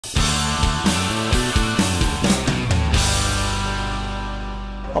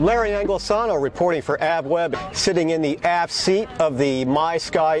I'm Larry Anglosano reporting for AVweb, sitting in the aft seat of the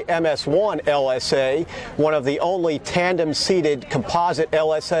MySky MSOne LSA, one of the only tandem-seated composite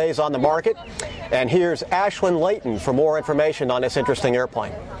LSAs on the market. And here's Ashlyn Layton for more information on this interesting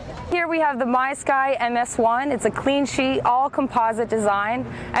airplane. Here we have the MySky MSOne. It's a clean sheet, all composite design.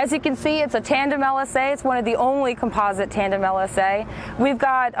 As you can see, it's a tandem LSA. It's one of the only composite tandem LSA. We've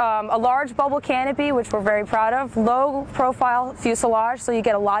got a large bubble canopy, which we're very proud of, low profile fuselage, so you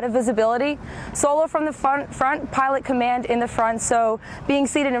get a lot of visibility. Solo from the front, pilot command in the front, so being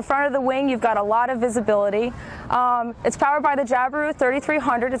seated in front of the wing, you've got a lot of visibility. It's powered by the Jabiru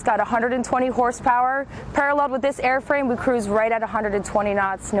 3300. It's got 120 horsepower. Paralleled with this airframe, we cruise right at 120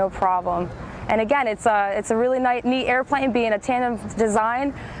 knots, no problem. And again, it's a really neat airplane, being a tandem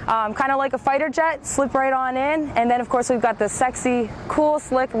design, kind of like a fighter jet, slip right on in. And then of course we've got the sexy, cool,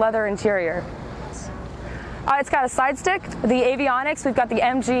 slick leather interior. It's got a side stick, the avionics. We've got the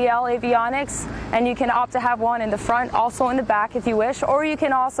MGL avionics, and you can opt to have one in the front, also in the back if you wish, or you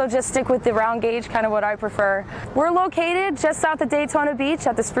can also just stick with the round gauge, kind of what I prefer. We're located just south of Daytona Beach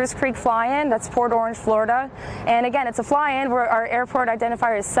at the Spruce Creek Fly-In. That's Port Orange, Florida. And again, it's a fly-in. Our airport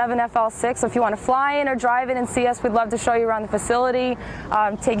identifier is 7FL6, so if you want to fly in or drive in and see us, we'd love to show you around the facility,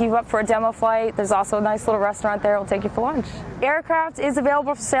 take you up for a demo flight. There's also a nice little restaurant there. We'll take you for lunch. Aircraft is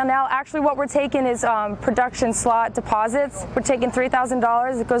available for sale now. Actually, what we're taking is production slot deposits. We're taking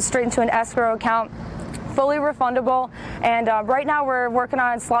 $3,000. It goes straight into an escrow account, fully refundable. And right now we're working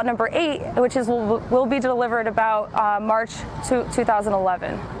on slot number 8, which will be delivered about March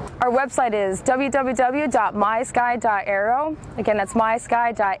 2011. Our website is www.mysky.aero. Again, that's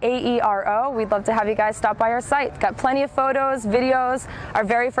mysky.aero. We'd love to have you guys stop by our site. Got plenty of photos, videos, our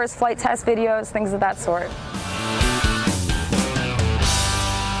very first flight test videos, things of that sort.